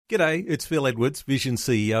G'day, it's Phil Edwards, Vision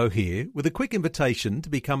CEO here, with a quick invitation to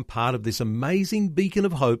become part of this amazing beacon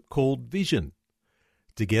of hope called Vision.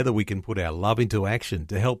 Together we can put our love into action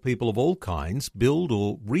to help people of all kinds build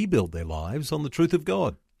or rebuild their lives on the truth of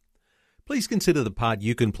God. Please consider the part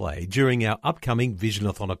you can play during our upcoming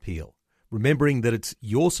Visionathon appeal, remembering that it's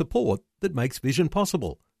your support that makes Vision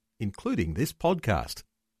possible, including this podcast.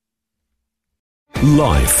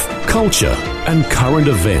 Life, culture, and current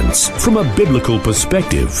events from a biblical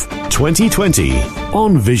perspective. 2020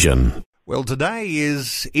 on Vision. Well, today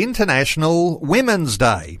is International Women's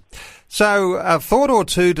Day. So a thought or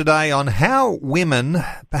two today on how women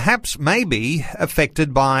perhaps may be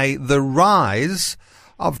affected by the rise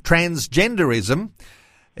of transgenderism.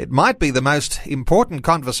 It might be the most important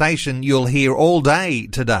conversation you'll hear all day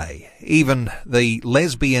today. Even the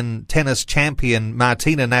lesbian tennis champion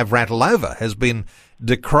Martina Navratilova has been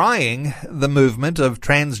decrying the movement of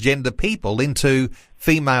transgender people into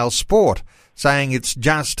female sport, saying it's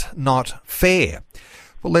just not fair.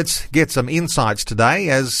 Well, let's get some insights today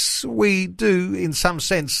as we do, in some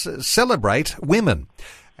sense, celebrate women.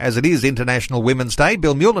 As it is International Women's Day,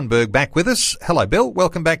 Bill Muhlenberg back with us. Hello, Bill.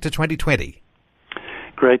 Welcome back to 2020.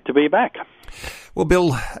 Great to be back. Well,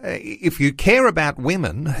 Bill, if you care about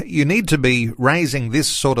women, you need to be raising this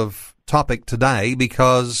sort of topic today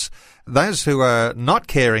because those who are not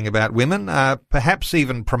caring about women are perhaps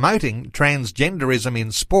even promoting transgenderism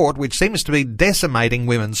in sport, which seems to be decimating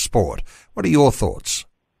women's sport. What are your thoughts?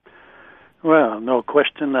 Well, no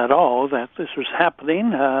question at all that this was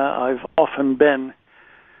happening. I've often been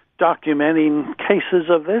documenting cases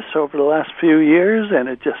of this over the last few years, and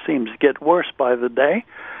it just seems to get worse by the day.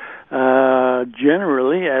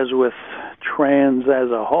 Generally, as with trans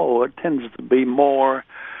as a whole, it tends to be more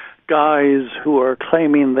guys who are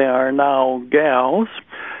claiming they are now gals,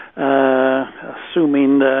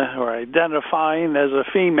 assuming or identifying as a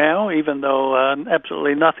female, even though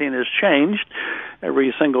absolutely nothing has changed.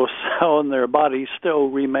 Every single cell in their body still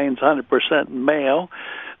remains 100% male.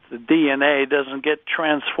 The DNA doesn't get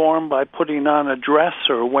transformed by putting on a dress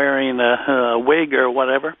or wearing a wig or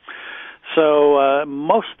whatever. So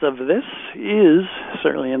most of this is,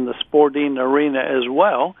 certainly in the sporting arena as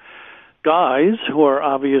well, guys who are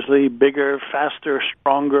obviously bigger, faster,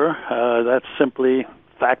 stronger. That's simply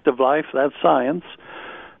fact of life. That's science.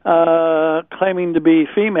 Claiming to be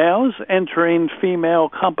females, entering female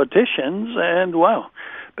competitions, and, well,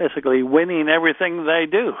 basically winning everything they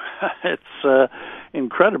do. It's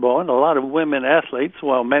incredible, and a lot of women athletes,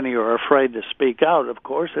 well, many are afraid to speak out, of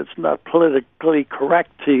course. It's not politically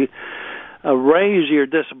correct to raise your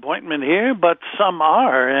disappointment here, but some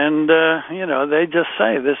are, and, they just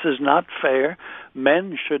say this is not fair.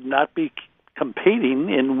 Men should not be competing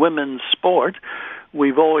in women's sport.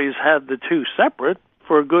 We've always had the two separate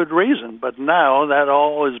for a good reason, but now that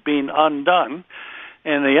all is being undone.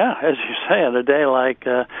 And, as you say, on a day like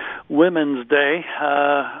Women's Day,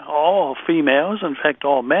 all females, in fact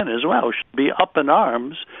all men as well, should be up in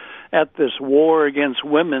arms at this war against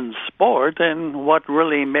women's sport and what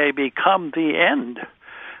really may become the end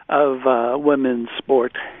of women's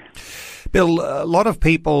sport. Bill, a lot of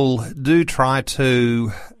people do try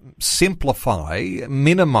to simplify,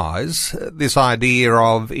 minimize this idea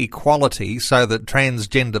of equality so that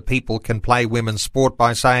transgender people can play women's sport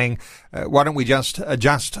by saying, why don't we just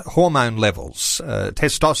adjust hormone levels,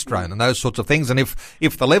 testosterone and those sorts of things, and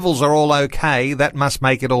if the levels are all okay, that must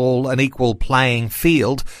make it all an equal playing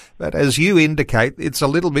field. But as you indicate, it's a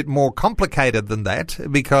little bit more complicated than that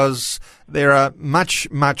because there are much,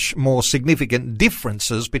 much more significant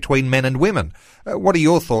differences between men and women. What are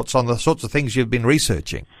your thoughts on the sorts of things you've been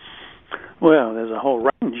researching? Well, there's a whole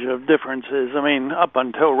range of differences. I mean, up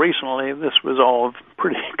until recently, this was all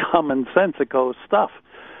pretty commonsensical stuff.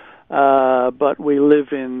 But we live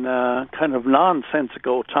in kind of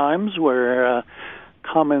nonsensical times where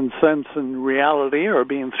common sense and reality are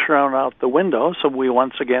being thrown out the window. So we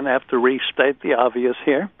once again have to restate the obvious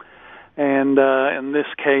here. And in this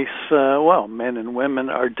case, men and women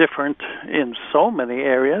are different in so many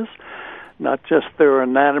areas. Not just their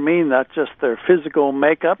anatomy, not just their physical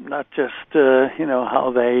makeup, not just,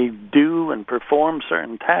 how they do and perform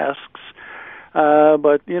certain tasks,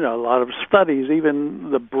 but, a lot of studies, even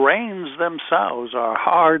the brains themselves are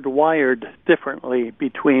hardwired differently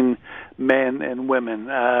between men and women.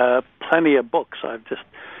 Plenty of books. I've just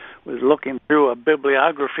was looking through a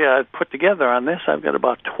bibliography I've put together on this. I've got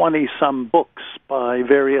about 20-some books by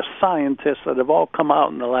various scientists that have all come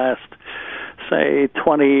out in the last, say,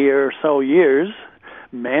 20 or so years.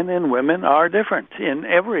 Men and women are different in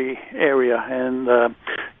every area, and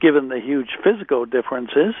given the huge physical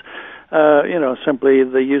differences, simply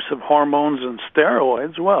the use of hormones and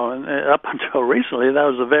steroids. Well, and up until recently, that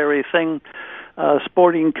was the very thing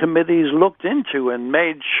sporting committees looked into and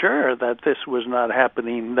made sure that this was not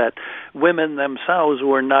happening, that women themselves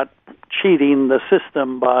were not cheating the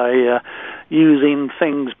system by using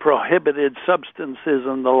things, prohibited substances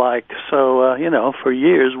and the like. So, for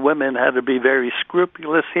years, women had to be very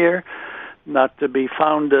scrupulous here, not to be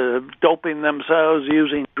found doping themselves,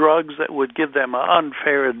 using drugs that would give them an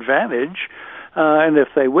unfair advantage. And if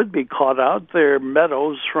they would be caught out, their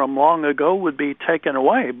medals from long ago would be taken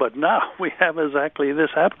away. But now we have exactly this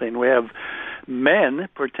happening. We have men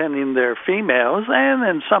pretending they're females, and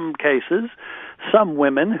in some cases, some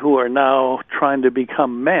women who are now trying to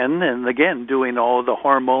become men, and again, doing all the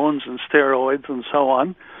hormones and steroids and so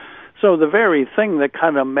on. So the very thing that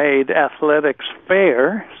kind of made athletics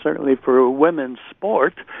fair, certainly for women's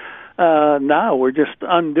sport, now we're just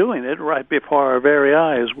undoing it right before our very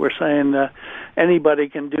eyes. We're saying anybody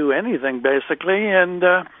can do anything, basically, and,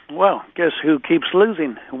 guess who keeps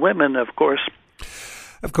losing? Women, of course.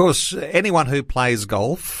 Of course, anyone who plays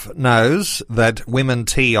golf knows that women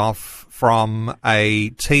tee off from a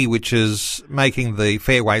tee which is making the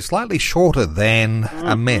fairway slightly shorter than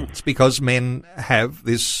a men's, because men have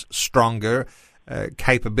this stronger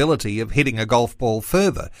capability of hitting a golf ball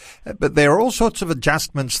further. But there are all sorts of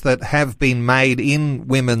adjustments that have been made in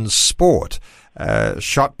women's sport.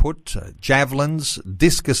 Shot put, javelins,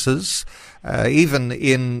 discuses, even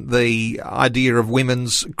in the idea of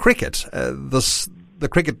women's cricket. The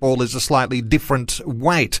cricket ball is a slightly different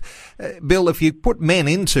weight. Bill, if you put men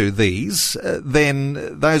into these,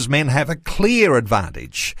 then those men have a clear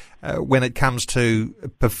advantage when it comes to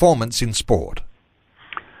performance in sport.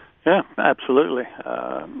 Yeah, absolutely.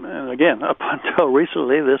 And again, up until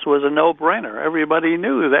recently, this was a no-brainer. Everybody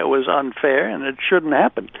knew that was unfair and it shouldn't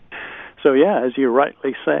happen. So, yeah, as you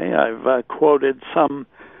rightly say, I've quoted some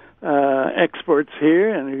experts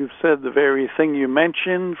here, and who've said the very thing you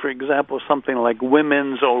mentioned. For example, something like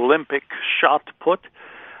women's Olympic shot put.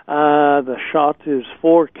 The shot is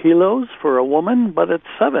 4 kilos for a woman, but it's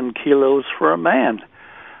 7 kilos for a man.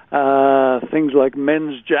 Things like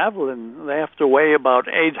men's javelin, they have to weigh about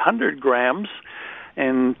 800 grams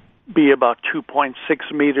and be about 2.6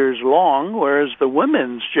 meters long, whereas the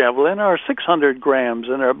women's javelin are 600 grams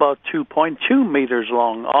and are about 2.2 meters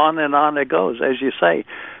long. On it goes, as you say.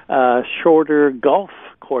 Shorter golf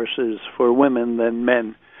courses for women than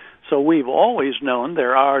men. So we've always known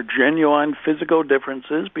there are genuine physical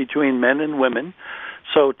differences between men and women.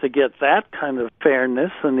 So to get that kind of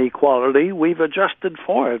fairness and equality, we've adjusted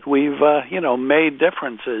for it. We've, made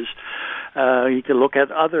differences. You can look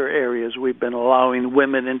at other areas. We've been allowing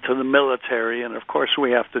women into the military, and of course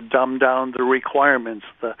we have to dumb down the requirements,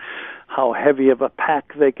 how heavy of a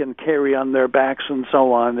pack they can carry on their backs and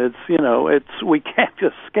so on. We can't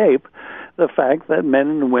escape the fact that men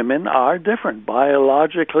and women are different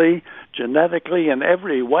biologically, genetically, in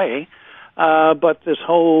every way. But this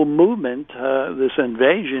whole movement, this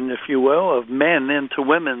invasion, if you will, of men into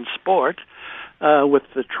women's sport, with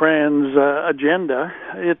the trans agenda,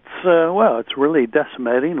 it's really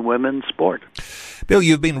decimating women's sport. Bill,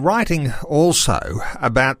 you've been writing also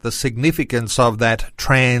about the significance of that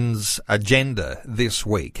trans agenda this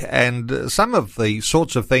week, and some of the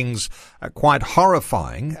sorts of things are quite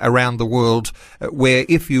horrifying around the world, where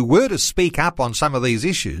if you were to speak up on some of these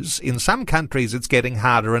issues, in some countries it's getting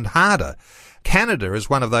harder and harder. Canada is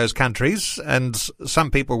one of those countries, and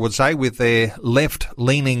some people would say with their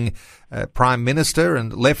left-leaning Prime Minister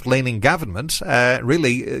and left-leaning government,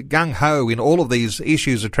 really gung-ho in all of these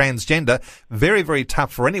issues of transgender, very, very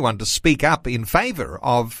tough for anyone to speak up in favour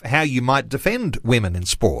of how you might defend women in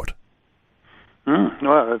sport.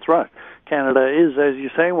 Well, that's right. Canada is, as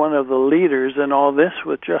you say, one of the leaders in all this,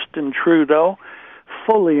 with Justin Trudeau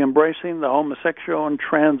fully embracing the homosexual and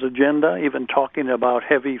trans agenda, even talking about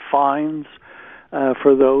heavy fines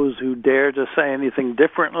for those who dare to say anything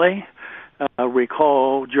differently.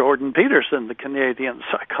 Recall Jordan Peterson, the Canadian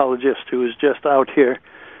psychologist who is just out here.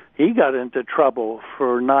 He got into trouble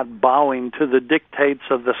for not bowing to the dictates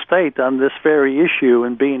of the state on this very issue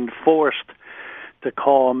and being forced to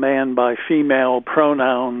call a man by female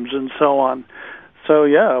pronouns and so on. So,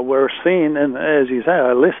 yeah, we're seeing, and as you say,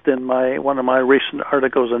 I list in one of my recent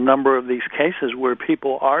articles a number of these cases where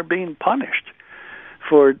people are being punished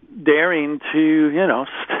for daring to,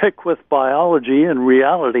 stick with biology and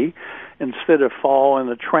reality instead of fall in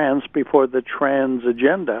the trance before the trans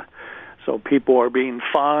agenda. So people are being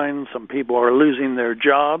fined, some people are losing their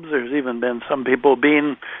jobs. There's even been some people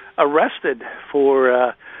being arrested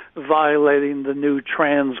for violating the new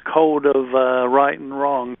trans code of right and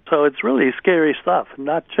wrong. So it's really scary stuff,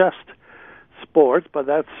 not just sports, but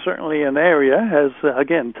that's certainly an area, as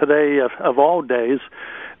again, today of all days,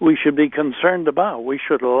 we should be concerned about. We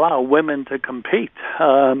should allow women to compete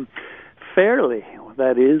fairly,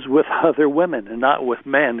 that is, with other women and not with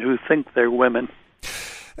men who think they're women.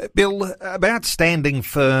 Bill, about standing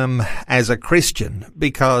firm as a Christian,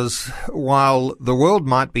 because while the world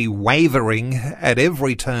might be wavering at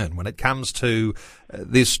every turn when it comes to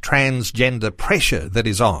this transgender pressure that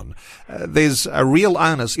is on, there's a real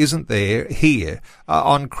onus, isn't there, here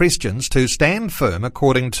on Christians to stand firm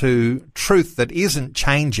according to truth that isn't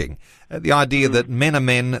changing. The idea that men are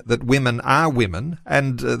men, that women are women,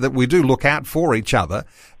 and that we do look out for each other.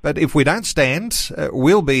 But if we don't stand,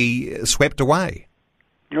 we'll be swept away.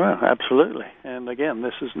 Well, absolutely. And again,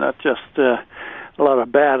 this is not just a lot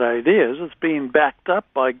of bad ideas. It's being backed up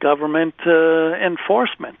by government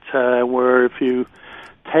enforcement, where if you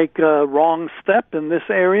take a wrong step in this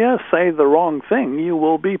area, say the wrong thing, you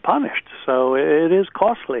will be punished. So it is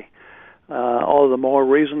costly. All the more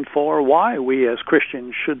reason for why we as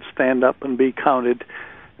Christians should stand up and be counted.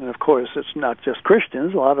 And of course, it's not just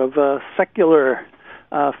Christians. A lot of secular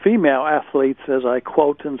female athletes, as I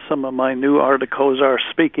quote in some of my new articles, are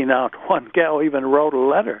speaking out. One gal even wrote a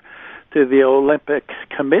letter to the Olympic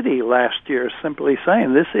Committee last year simply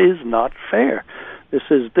saying this is not fair. This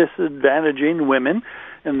is disadvantaging women,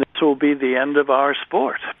 and this will be the end of our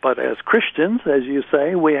sport. But as Christians, as you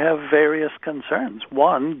say, we have various concerns.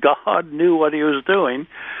 One, God knew what he was doing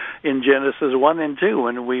in Genesis 1 and 2,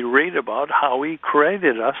 and we read about how he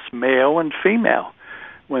created us, male and female.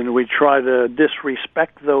 When we try to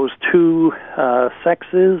disrespect those two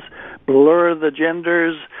sexes, blur the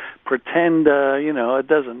genders, pretend, it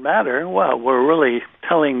doesn't matter, well, we're really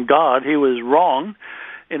telling God he was wrong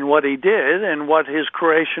in what he did, and what his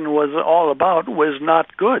creation was all about was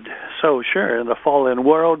not good. So sure, in the fallen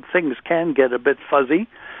world, things can get a bit fuzzy,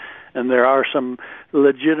 and there are some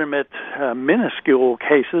legitimate minuscule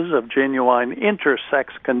cases of genuine intersex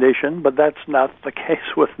condition, but that's not the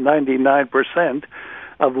case with 99%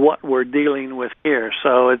 of what we're dealing with here.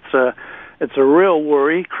 So it's a real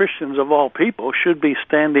worry. Christians of all people should be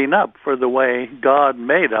standing up for the way God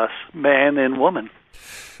made us, man and woman.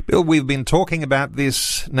 Bill, we've been talking about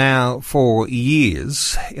this now for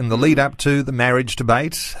years in the lead up to the marriage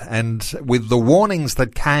debate, and with the warnings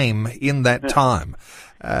that came in that time.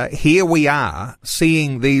 Here we are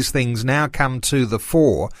seeing these things now come to the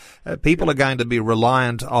fore. People are going to be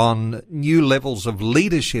reliant on new levels of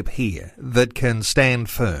leadership here that can stand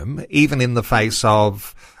firm, even in the face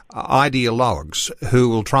of ideologues who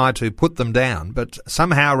will try to put them down. But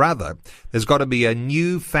somehow or other, there's got to be a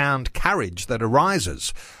newfound courage that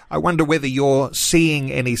arises. I wonder whether you're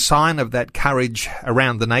seeing any sign of that courage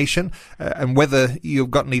around the nation, and whether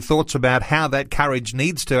you've got any thoughts about how that courage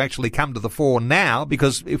needs to actually come to the fore now,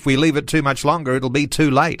 because if we leave it too much longer, it'll be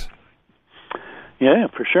too late. Yeah,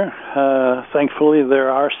 for sure. Thankfully,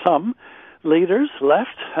 there are some leaders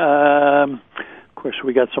left. Of course,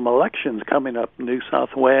 we got some elections coming up, New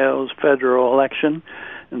South Wales federal election,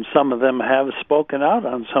 and some of them have spoken out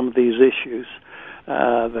on some of these issues.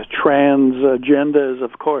 The trans agenda is,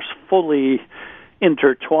 of course, fully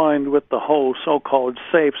intertwined with the whole so-called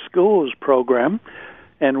Safe Schools program,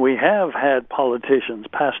 and we have had politicians,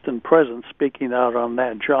 past and present, speaking out on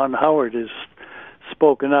that. John Howard has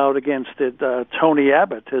spoken out against it. Tony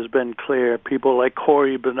Abbott has been clear. People like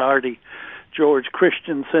Cory Bernardi, George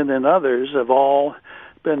Christensen, and others have all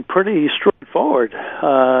been pretty straightforward.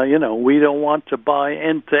 We don't want to buy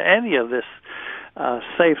into any of this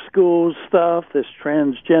safe schools stuff, this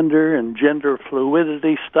transgender and gender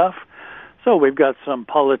fluidity stuff. So we've got some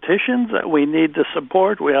politicians that we need to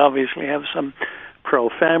support. We obviously have some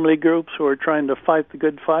pro-family groups who are trying to fight the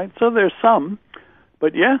good fight. So there's some.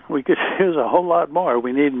 But yeah, we could use a whole lot more.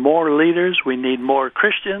 We need more leaders. We need more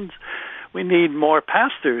Christians. We need more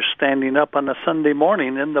pastors standing up on a Sunday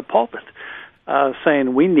morning in the pulpit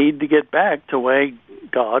saying we need to get back to the way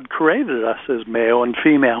God created us as male and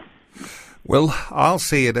female. Well, I'll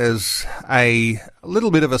see it as a little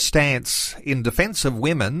bit of a stance in defence of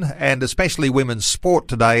women, and especially women's sport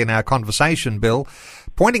today in our conversation, Bill,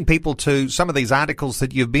 pointing people to some of these articles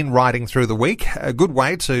that you've been writing through the week, a good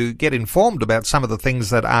way to get informed about some of the things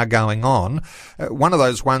that are going on. One of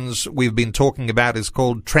those ones we've been talking about is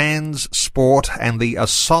called Trans Sport and the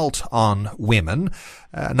Assault on Women.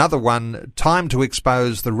 Another one, Time to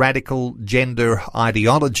Expose the Radical Gender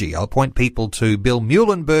Ideology. I'll point people to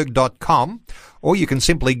billmuhlenberg.com, or you can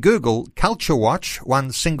simply Google Culture Watch,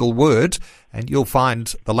 one single word, and you'll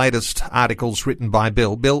find the latest articles written by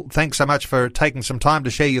Bill. Bill, thanks so much for taking some time to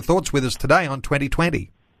share your thoughts with us today on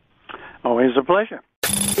 2020. Always a pleasure.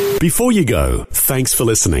 Before you go, thanks for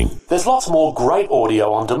listening. There's lots more great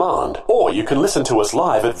audio on demand, or you can listen to us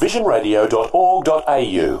live at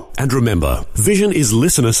visionradio.org.au. And remember, Vision is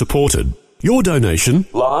listener supported. Your donation,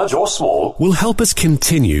 large or small, will help us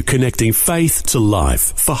continue connecting faith to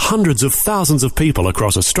life for hundreds of thousands of people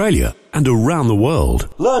across Australia and around the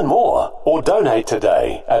world. Learn more or donate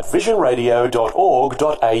today at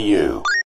visionradio.org.au.